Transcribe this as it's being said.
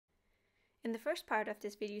In the first part of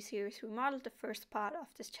this video series, we modeled the first part of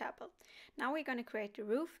this chapel. Now we're going to create the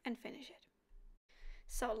roof and finish it.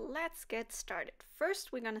 So let's get started.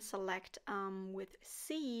 First, we're going to select with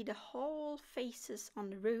C the whole faces on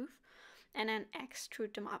the roof and then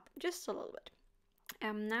extrude them up just a little bit.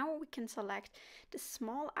 Now we can select the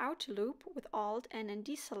small outer loop with Alt and then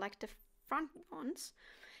deselect the front ones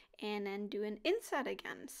and then do an insert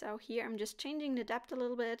again. So here I'm just changing the depth a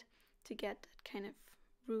little bit to get that kind of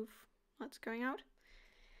roof that's going out.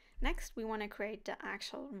 Next, we want to create the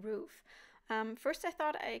actual roof. First, I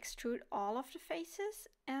thought I extrude all of the faces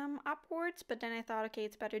upwards, but then I thought, okay,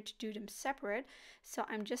 it's better to do them separate. So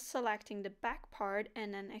I'm just selecting the back part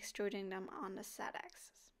and then extruding them on the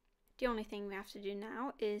Z-axis. The only thing we have to do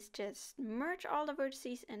now is just merge all the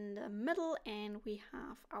vertices in the middle and we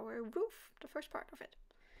have our roof, the first part of it.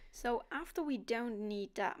 So after we don't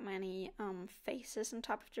need that many faces on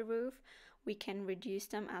top of the roof, we can reduce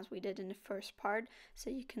them as we did in the first part. So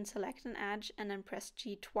you can select an edge and then press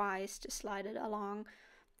G twice to slide it along.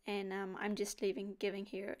 And I'm just giving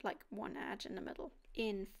here like one edge in the middle.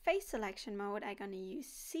 In face selection mode, I'm going to use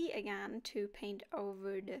C again to paint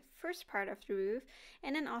over the first part of the roof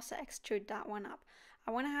and then also extrude that one up.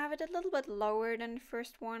 I want to have it a little bit lower than the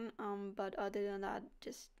first one, but other than that,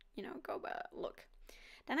 just, go by look.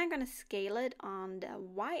 Then I'm going to scale it on the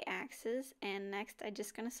Y-axis, and next I'm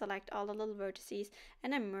just going to select all the little vertices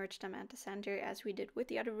and then merge them at the center as we did with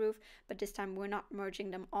the other roof, but this time we're not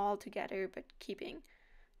merging them all together but keeping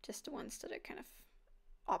just the ones that are kind of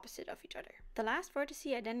opposite of each other. The last vertex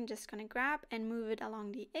I then just going to grab and move it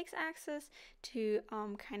along the X-axis to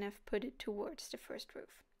kind of put it towards the first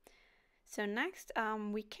roof. So next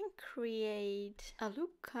we can create a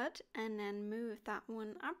loop cut and then move that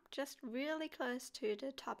one up just really close to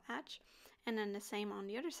the top edge, and then the same on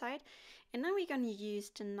the other side. And then we're going to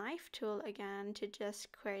use the knife tool again to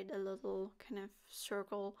just create a little kind of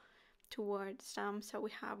circle towards them so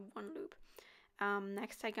we have one loop.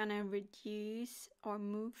 Next I'm gonna reduce or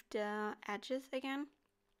move the edges again.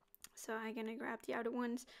 So I'm gonna grab the outer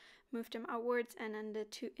ones, move them outwards, and then the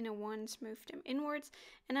two inner ones, move them inwards.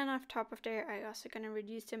 And then on top of there, I'm also gonna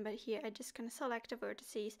reduce them, but here I'm just gonna select the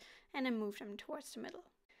vertices and then move them towards the middle.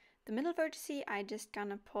 The middle vertice I'm just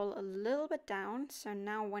gonna pull a little bit down. So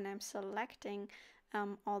now when I'm selecting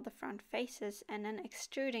all the front faces and then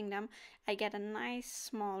extruding them, I get a nice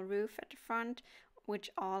small roof at the front,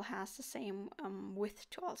 which all has the same width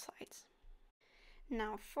to all sides.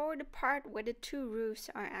 Now for the part where the two roofs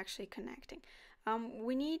are actually connecting,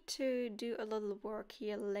 we need to do a little work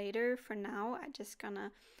here later. For now, I'm just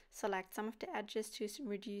gonna select some of the edges to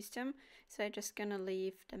reduce them. So I'm just gonna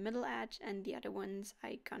leave the middle edge and the other ones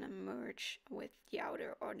I'm gonna merge with the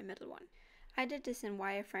outer or the middle one. I did this in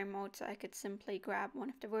wireframe mode so I could simply grab one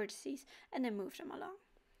of the vertices and then move them along.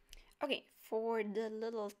 Okay, for the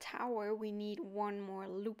little tower we need one more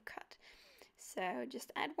loop cut. So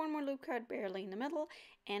just add one more loop cut barely in the middle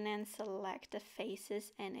and then select the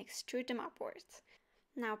faces and extrude them upwards.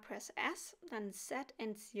 Now press S, then Z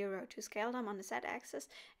and 0 to scale them on the Z axis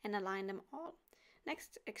and align them all.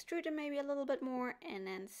 Next, extrude them maybe a little bit more and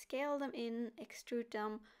then scale them in, extrude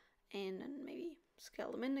them, and then maybe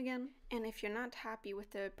scale them in again. And if you're not happy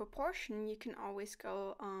with the proportion, you can always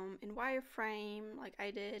go in wireframe like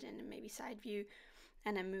I did, and then maybe side view,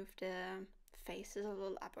 and then move the faces a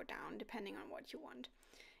little up or down depending on what you want.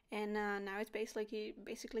 And now it's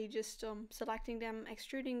basically just selecting them,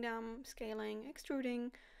 extruding them, scaling,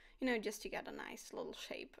 extruding, just to get a nice little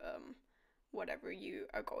shape, whatever you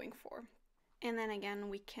are going for. And then again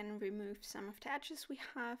we can remove some of the edges we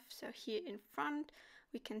have. So here in front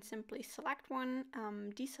we can simply select one,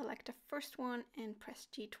 deselect the first one and press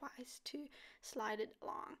G twice to slide it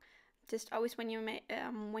along. Just always when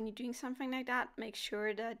you're doing something like that, make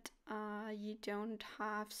sure that you don't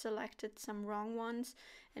have selected some wrong ones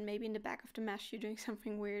and maybe in the back of the mesh you're doing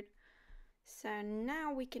something weird. So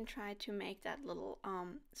now we can try to make that little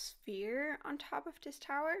sphere on top of this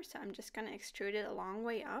tower. So I'm just gonna extrude it a long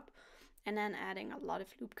way up and then adding a lot of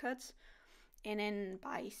loop cuts. And then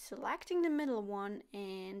by selecting the middle one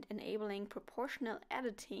and enabling proportional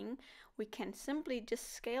editing, we can simply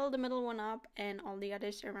just scale the middle one up and all the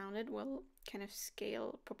others around it will kind of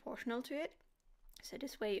scale proportional to it. So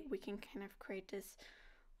this way we can kind of create this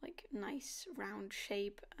like nice round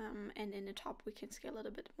shape, and in the top we can scale it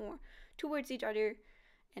a bit more towards each other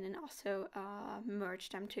and then also merge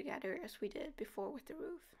them together as we did before with the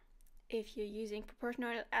roof. If you're using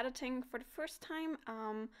proportional editing for the first time,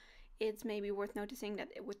 it's maybe worth noticing that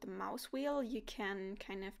with the mouse wheel you can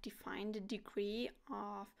kind of define the degree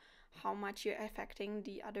of how much you're affecting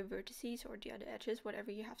the other vertices or the other edges, whatever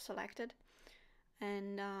you have selected.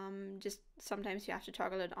 And just sometimes you have to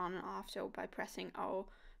toggle it on and off, so by pressing O,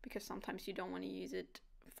 because sometimes you don't want to use it,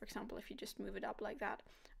 for example, if you just move it up like that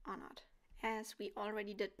or not. As we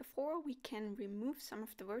already did before, we can remove some of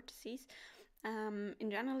the vertices. In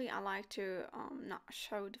generally, I like to not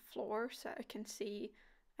show the floor so I can see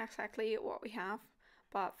exactly what we have,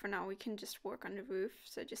 but for now we can just work on the roof,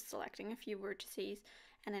 so just selecting a few vertices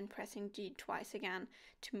and then pressing G twice again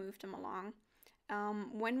to move them along.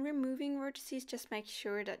 When removing vertices, just make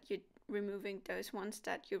sure that you're removing those ones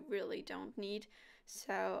that you really don't need,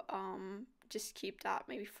 so just keep that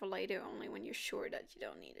maybe for later, only when you're sure that you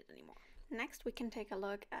don't need it anymore. Next, we can take a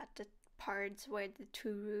look at the parts where the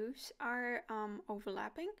two roofs are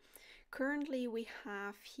overlapping. Currently, we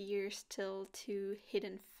have here still two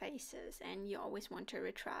hidden faces, and you always want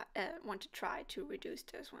to try to reduce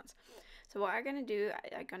those ones. So what I'm gonna do,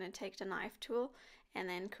 I'm gonna take the knife tool and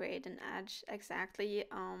then create an edge exactly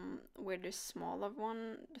where the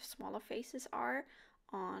smaller faces are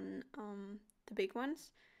on the big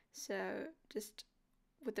ones. So just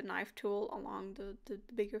with the knife tool along the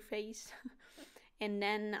bigger face. And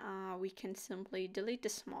then we can simply delete the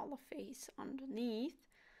smaller face underneath,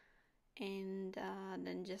 and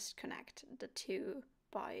then just connect the two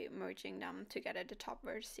by merging them together, the top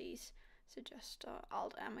vertices. So just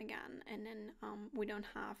Alt M again, and then we don't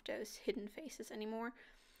have those hidden faces anymore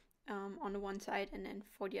on the one side, and then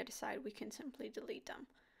for the other side we can simply delete them.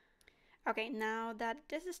 Okay, now that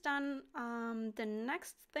this is done, the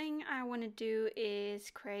next thing I want to do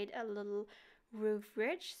is create a little roof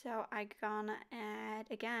ridge. So I'm gonna add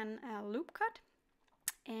again a loop cut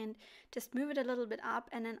and just move it a little bit up,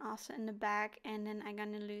 and then also in the back, and then I'm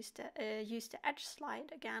gonna use the edge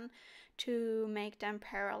slide again to make them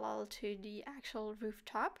parallel to the actual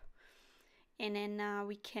rooftop. And then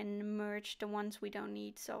we can merge the ones we don't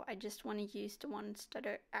need, so I just want to use the ones that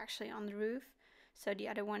are actually on the roof. So the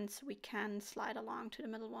other ones we can slide along to the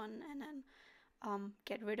middle one and then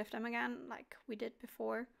get rid of them again like we did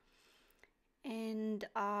before. And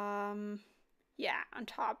yeah, on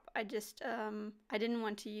top I just I didn't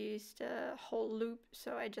want to use the whole loop,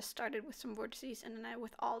 so I just started with some vertices, and then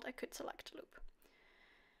with Alt I could select loop.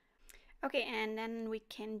 Okay, and then we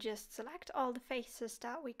can just select all the faces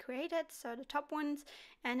that we created, so the top ones,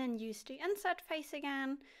 and then use the inset face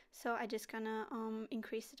again. So I'm just gonna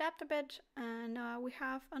increase the depth a bit, and we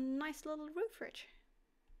have a nice little roof ridge.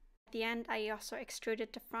 At the end I also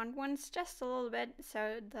extruded the front ones just a little bit,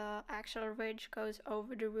 so the actual ridge goes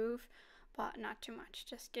over the roof, but not too much,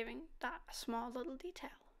 just giving that small little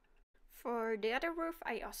detail. For the other roof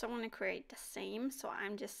I also want to create the same, so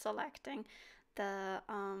I'm just selecting the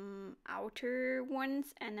outer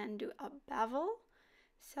ones and then do a bevel,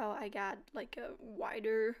 so I got like a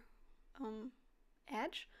wider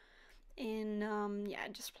edge, and yeah,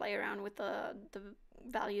 just play around with the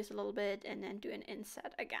values a little bit and then do an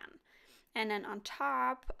inset again. And then on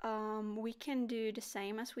top we can do the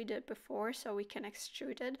same as we did before, so we can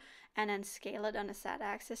extrude it and then scale it on the Z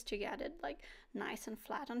axis to get it like nice and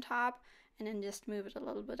flat on top, and then just move it a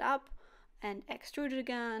little bit up and extrude it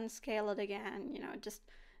again, scale it again, you know, just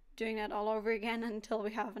doing that all over again until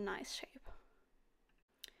we have a nice shape.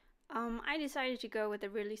 I decided to go with a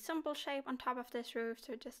really simple shape on top of this roof,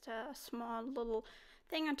 so just a small little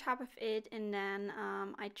thing on top of it, and then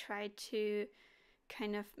I tried to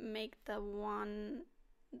kind of make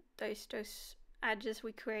those edges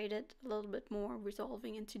we created a little bit more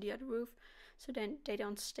resolving into the other roof, so then they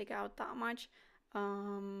don't stick out that much.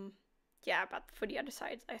 Yeah, but for the other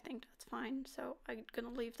sides I think that's fine, so I'm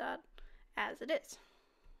gonna leave that as it is.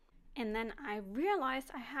 And then I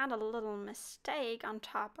realized I had a little mistake on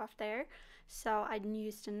top of there, so I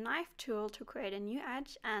used the knife tool to create a new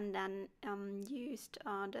edge, and then used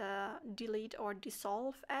the delete or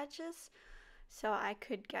dissolve edges, so I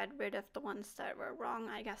could get rid of the ones that were wrong.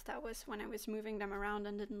 I guess that was when I was moving them around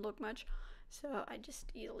and didn't look much, so I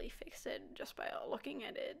just easily fixed it just by looking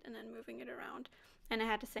at it and then moving it around. And I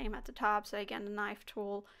had the same at the top, so again the knife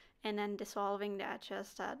tool and then dissolving the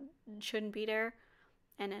edges that shouldn't be there,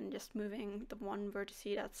 and then just moving the one vertex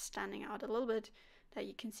that's standing out a little bit that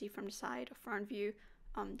you can see from the side or front view,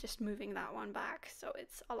 just moving that one back so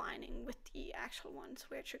it's aligning with the actual ones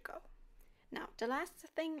where it should go. Now the last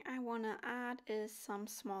thing I want to add is some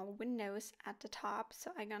small windows at the top,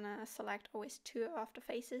 so I'm gonna select always two of the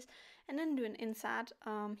faces and then do an inset.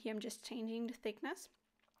 Here I'm just changing the thickness,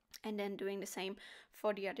 and then doing the same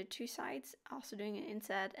for the other two sides, also doing an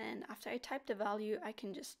inset, and after I type the value I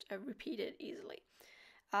can just repeat it easily.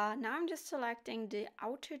 Now I'm just selecting the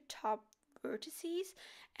outer top vertices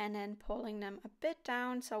and then pulling them a bit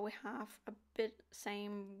down, so we have a bit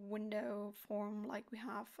same window form like we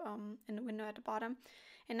have in the window at the bottom,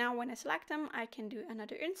 And now when I select them, I can do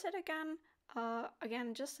another inset again,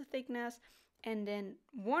 again just the thickness, and then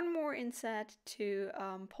one more inset to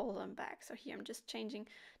pull them back. So here I'm just changing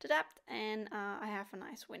the depth, and I have a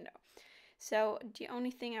nice window. So the only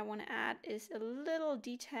thing I want to add is a little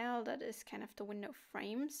detail that is kind of the window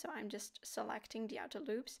frame. So I'm just selecting the outer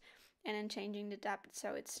loops and then changing the depth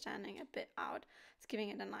so it's standing a bit out. It's giving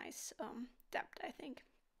it a nice depth, I think,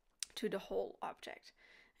 to the whole object,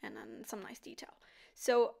 and then some nice detail.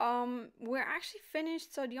 So we're actually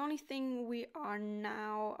finished. So the only thing we are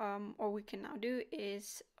now, or we can now do,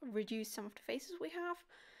 is reduce some of the faces we have.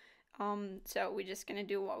 So we're just gonna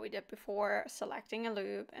do what we did before, selecting a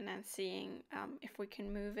loop and then seeing if we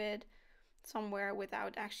can move it somewhere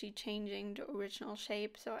without actually changing the original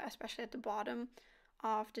shape. So especially at the bottom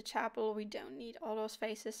of the chapel, we don't need all those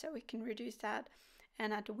faces, so we can reduce that.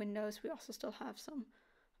 And at the windows, we also still have some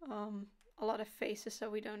a lot of faces, so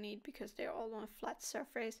we don't need, because they're all on a flat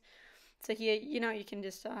surface. So here, you know, you can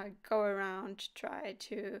just go around, try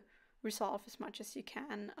to resolve as much as you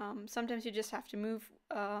can. Sometimes you just have to move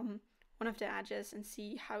one of the edges and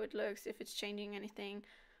see how it looks, if it's changing anything,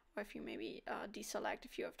 or if you maybe deselect a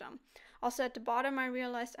few of them. Also at the bottom, I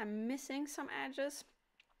realized I'm missing some edges.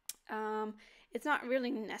 It's not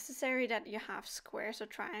really necessary that you have squares or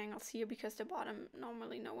triangles here, because the bottom,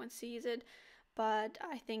 normally no one sees it. But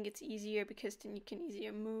I think it's easier because then you can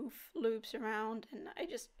easier move loops around, and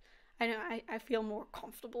I feel more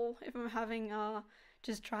comfortable if I'm having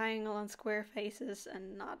just triangle and square faces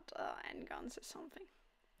and not end guns or something.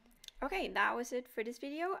 Okay, that was it for this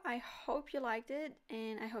video. I hope you liked it,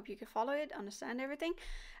 and I hope you can follow it, understand everything.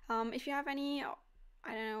 If you have any,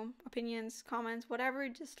 I don't know, opinions, comments, whatever,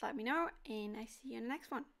 just let me know, and I see you in the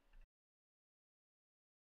next one.